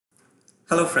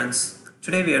Hello friends,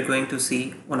 today we are going to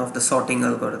see one of the sorting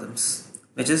algorithms,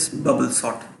 which is bubble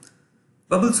sort.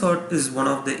 Bubble sort is one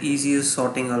of the easiest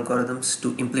sorting algorithms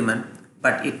to implement,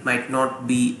 but it might not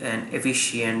be an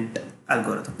efficient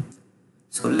algorithm.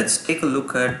 So let's take a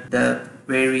look at the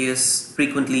various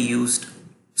frequently used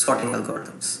sorting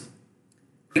algorithms.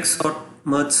 Quick sort,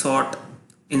 merge sort,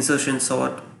 insertion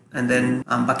sort, and then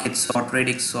bucket sort,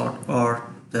 radix sort, or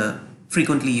the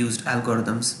frequently used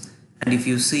algorithms. And if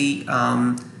you see,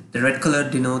 the red color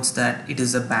denotes that it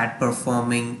is a bad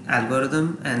performing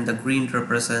algorithm, and the green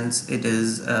represents it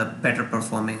is a better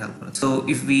performing algorithm. So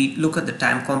if we look at the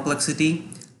time complexity,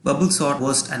 bubble sort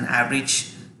worst and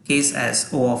average case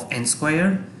as O of n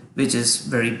square, which is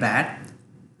very bad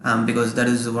because that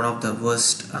is one of the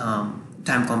worst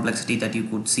time complexity that you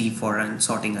could see for a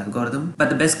sorting algorithm.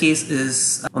 But the best case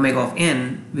is omega of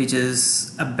n, which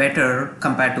is a better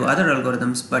compared to other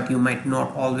algorithms, but you might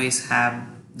not always have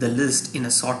the list in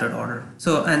a sorted order.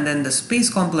 So, and then the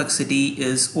space complexity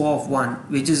is O of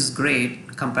 1, which is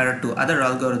great compared to other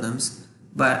algorithms,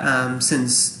 but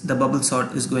since the bubble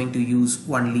sort is going to use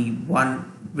only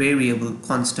one variable,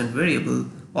 constant variable,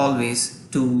 always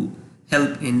to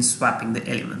help in swapping the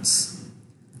elements.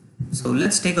 So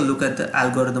let's take a look at the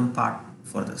algorithm part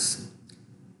for this.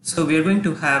 So we are going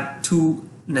to have two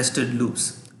nested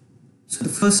loops. So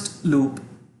the first loop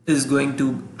is going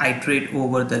to iterate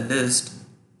over the list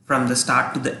from the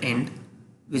start to the end,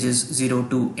 which is 0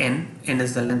 to n. N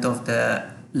is the length of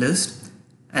the list.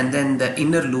 And then the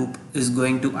inner loop is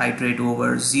going to iterate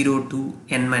over 0 to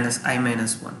n minus I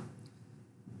minus 1.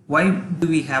 Why do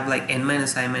we have like n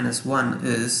minus I minus 1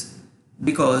 is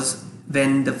because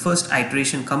when the first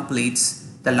iteration completes,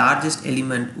 the largest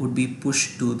element would be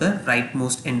pushed to the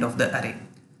rightmost end of the array.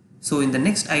 So in the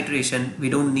next iteration, we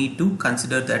don't need to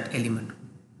consider that element.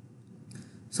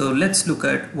 So let's look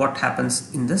at what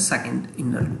happens in the second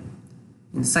inner loop.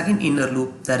 In the second inner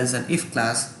loop, there is an if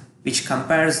class which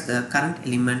compares the current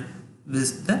element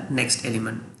with the next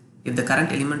element. If the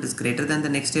current element is greater than the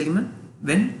next element,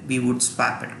 then we would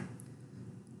swap it.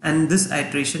 And this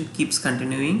iteration keeps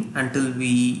continuing until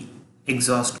we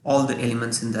exhaust all the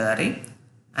elements in the array,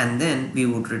 and then we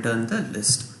would return the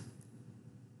list.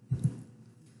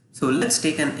 So let's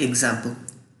take an example.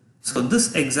 So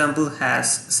this example has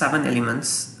 7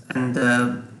 elements, and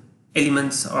the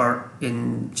elements are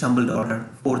in jumbled order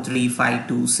 4, 3, 5,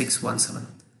 2, 6, 1, 7.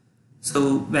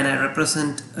 So when I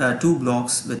represent 2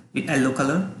 blocks with yellow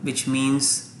color, which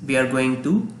means we are going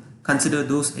to consider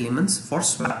those elements for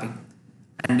swapping.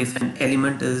 And if an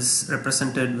element is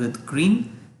represented with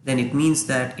green, then it means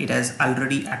that it has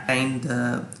already attained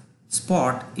the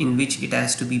spot in which it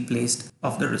has to be placed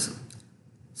of the result.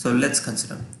 So let's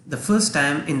consider. The first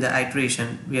time in the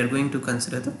iteration, we are going to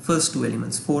consider the first 2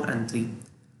 elements, 4 and 3.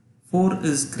 4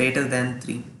 is greater than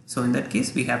 3. So in that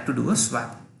case, we have to do a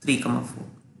swap, 3, 4.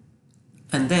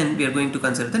 And then we are going to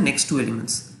consider the next 2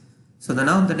 elements. So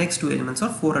now the next 2 elements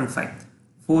are 4 and 5.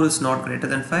 4 is not greater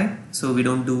than 5, so we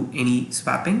don't do any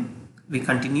swapping. We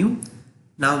continue.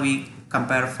 Now we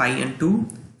compare 5 and 2.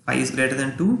 5 is greater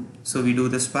than 2, so we do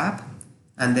the swap.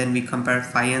 And then we compare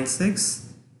 5 and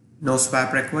 6. No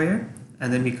swap required.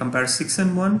 And then we compare 6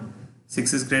 and 1.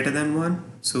 6 is greater than 1,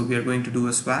 so we are going to do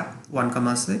a swap,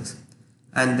 1, 6.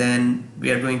 And then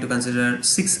we are going to consider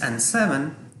 6 and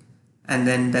 7. And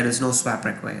then there is no swap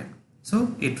required,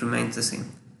 so it remains the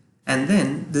same. And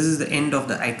then this is the end of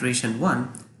the iteration 1,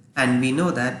 and we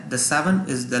know that the 7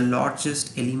 is the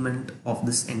largest element of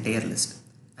this entire list,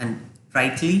 and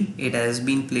rightly it has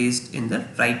been placed in the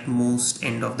rightmost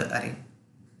end of the array.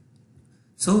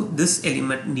 So this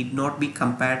element need not be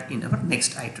compared in our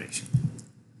next iteration.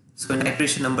 So in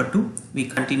iteration number 2, we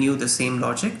continue the same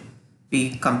logic.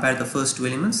 We compare the first 2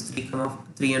 elements,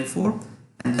 3 and 4,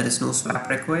 and there is no swap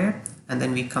required. And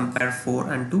then we compare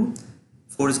 4 and 2.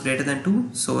 4 is greater than 2,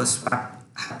 so a swap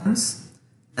happens.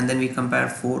 And then we compare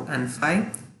 4 and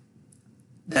 5.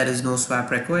 There is no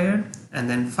swap required. And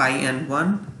then 5 and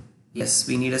 1. Yes,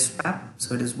 we need a swap,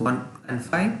 so it is 1 and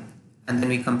 5. And then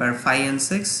we compare 5 and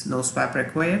 6. No swap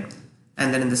required.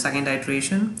 And then in the second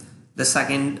iteration, the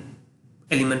second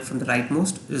element from the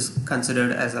rightmost is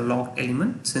considered as a locked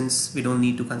element, since we don't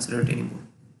need to consider it anymore.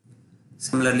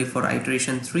 Similarly for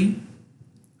iteration 3,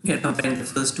 we are comparing the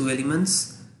first 2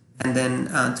 elements. And then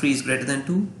 3 is greater than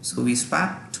 2, so we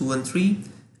swap 2 and 3,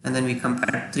 and then we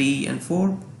compare 3 and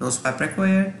 4, no swap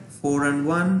required. 4 and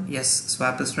 1, yes,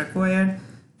 swap is required.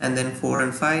 And then 4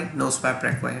 and 5, no swap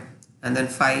required. And then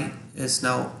 5 is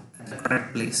now at the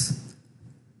correct place.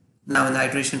 Now in the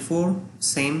iteration 4,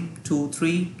 same, 2,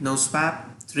 3, no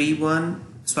swap. 3,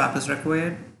 1, swap is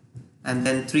required. And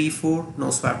then 3, 4,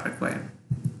 no swap required.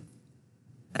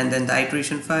 And then the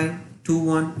iteration 5, 2,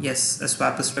 1, yes, a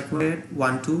swap is required,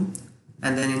 1, 2.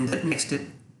 And then in the next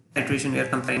iteration we are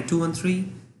comparing 2 and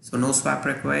 3, so no swap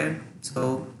required,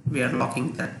 so we are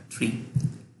locking that 3.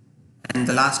 And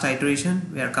the last iteration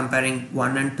we are comparing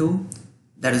 1 and 2,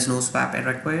 that is no swap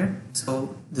required,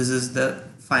 so this is the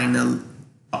final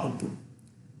output.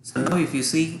 So now if you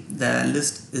see, the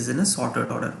list is in a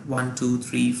sorted order, 1, 2,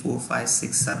 3, 4, 5,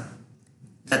 6, 7.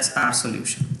 That's our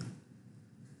solution.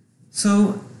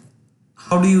 So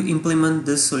how do you implement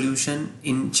this solution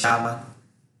in Java?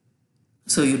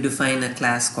 So you define a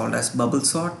class called as bubble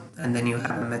sort, and then you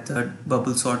have a method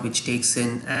bubble sort which takes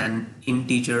in an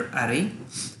integer array,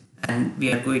 and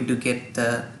we are going to get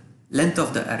the length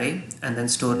of the array and then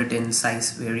store it in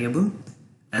size variable.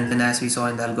 And then as we saw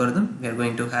in the algorithm, we are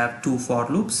going to have two for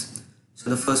loops. So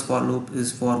the first for loop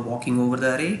is for walking over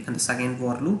the array, and the second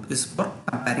for loop is for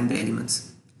comparing the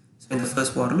elements. So in the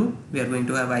first for loop, we are going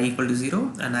to have I equal to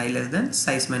 0 and I less than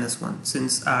size minus 1.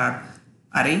 Since our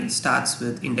array starts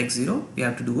with index 0, we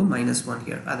have to do a minus 1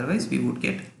 here, otherwise we would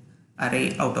get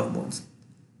array out of bounds.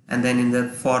 And then in the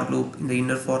for loop, in the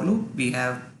inner for loop, we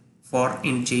have for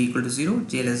int j equal to 0,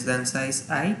 j less than size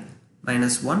I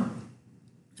minus 1,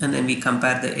 and then we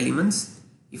compare the elements.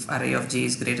 If array of j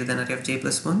is greater than array of j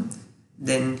plus 1,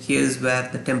 then here's where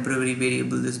the temporary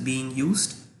variable is being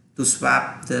used to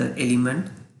swap the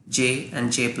element j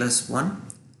and j plus 1,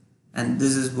 and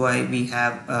this is why we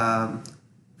have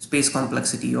space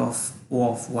complexity of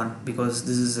O of 1, because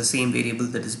this is the same variable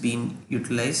that is being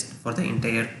utilized for the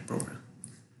entire program.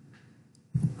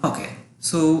 Okay,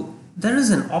 so there is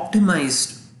an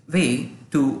optimized way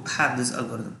to have this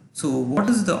algorithm. So what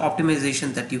is the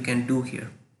optimization that you can do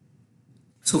here?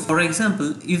 So for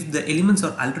example, if the elements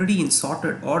are already in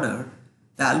sorted order,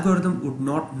 the algorithm would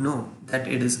not know that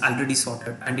it is already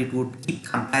sorted, and it would keep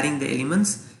comparing the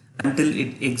elements until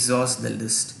it exhausts the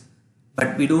list.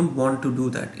 But we don't want to do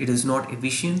that. It is not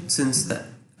efficient since the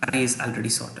array is already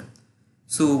sorted.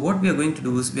 So what we are going to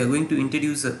do is we are going to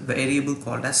introduce a variable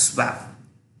called as swap,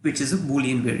 which is a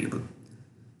Boolean variable.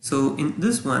 So in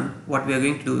this one, what we are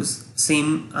going to do is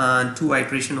same two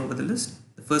iteration over the list.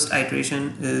 The first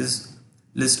iteration is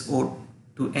list O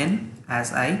to n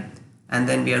as I, and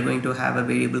then we are going to have a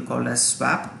variable called as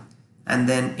swap, and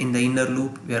then in the inner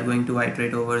loop we are going to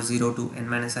iterate over 0 to n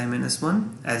minus I minus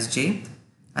 1 as j,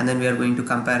 and then we are going to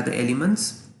compare the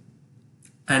elements,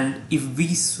 and if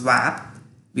we swap,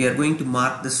 we are going to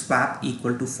mark the swap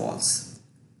equal to false.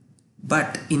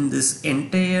 But in this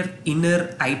entire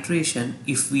inner iteration,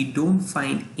 if we don't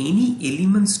find any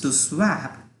elements to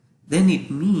swap, then it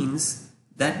means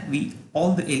that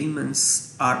all the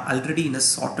elements are already in a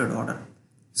sorted order.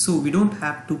 So we don't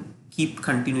have to keep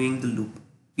continuing the loop.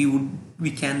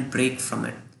 We can break from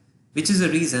it, which is the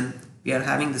reason we are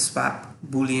having the swap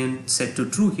boolean set to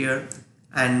true here.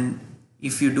 And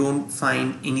if you don't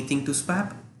find anything to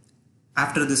swap,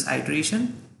 after this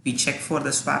iteration, we check for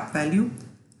the swap value,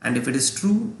 and if it is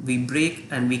true, we break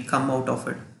and we come out of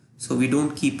it. So we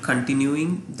don't keep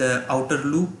continuing the outer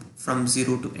loop from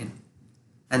 0 to n.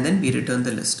 And then we return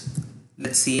the list.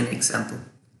 Let's see an example.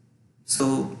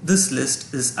 So this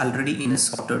list is already in a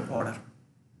sorted order.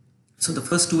 So the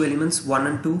first two elements, 1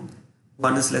 and 2,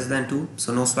 1 is less than 2,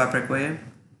 so no swap required.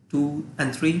 2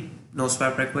 and 3, no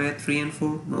swap required. 3 and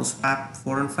 4, no swap.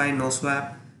 4 and 5, no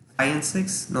swap. 5 and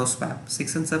 6, no swap.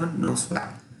 6 and 7, no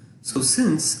swap. So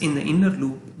since in the inner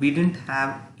loop we didn't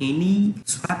have any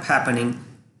swap happening,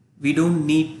 we don't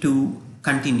need to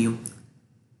continue.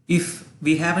 If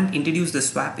we haven't introduced the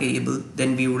swap variable,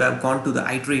 then we would have gone to the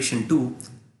iteration 2,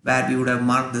 where we would have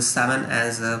marked the 7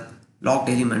 as a logged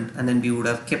element, and then we would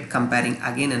have kept comparing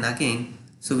again and again.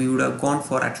 So we would have gone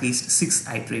for at least 6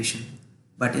 iteration.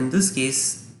 But in this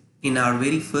case, in our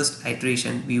very first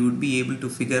iteration, we would be able to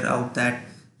figure out that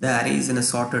the array is in a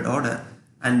sorted order,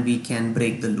 and we can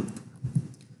break the loop.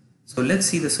 So let's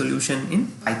see the solution in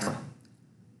Python.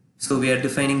 So we are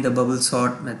defining the bubble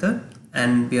sort method,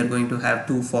 and we are going to have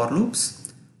two for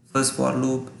loops. First for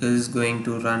loop is going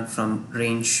to run from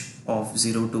range of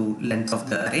 0 to length of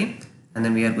the array, and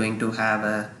then we are going to have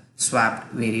a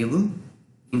swapped variable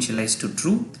initialized to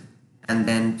true, and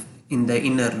then in the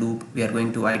inner loop we are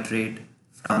going to iterate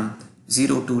from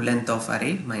 0 to length of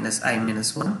array minus I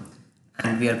minus 1,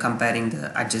 and we are comparing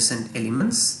the adjacent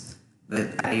elements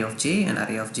with array of j and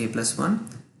array of j plus 1,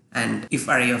 and if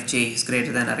array of j is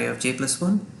greater than array of j plus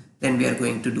 1, then we are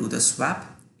going to do the swap.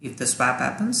 If the swap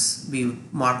happens, we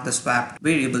mark the swap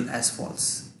variable as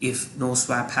false. If no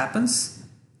swap happens,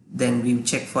 then we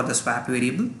check for the swap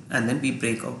variable, and then we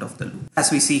break out of the loop.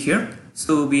 As we see here,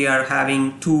 so we are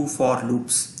having two for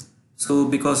loops. So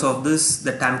because of this,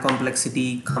 the time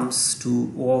complexity comes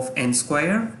to O of n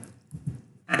square,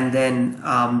 and then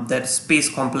that space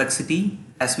complexity,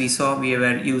 as we saw, we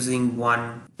were using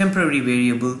one temporary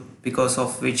variable because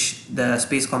of which the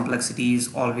space complexity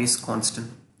is always constant.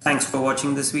 Thanks for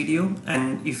watching this video,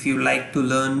 and if you like to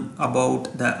learn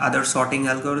about the other sorting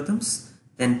algorithms,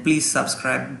 then please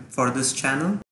subscribe for this channel.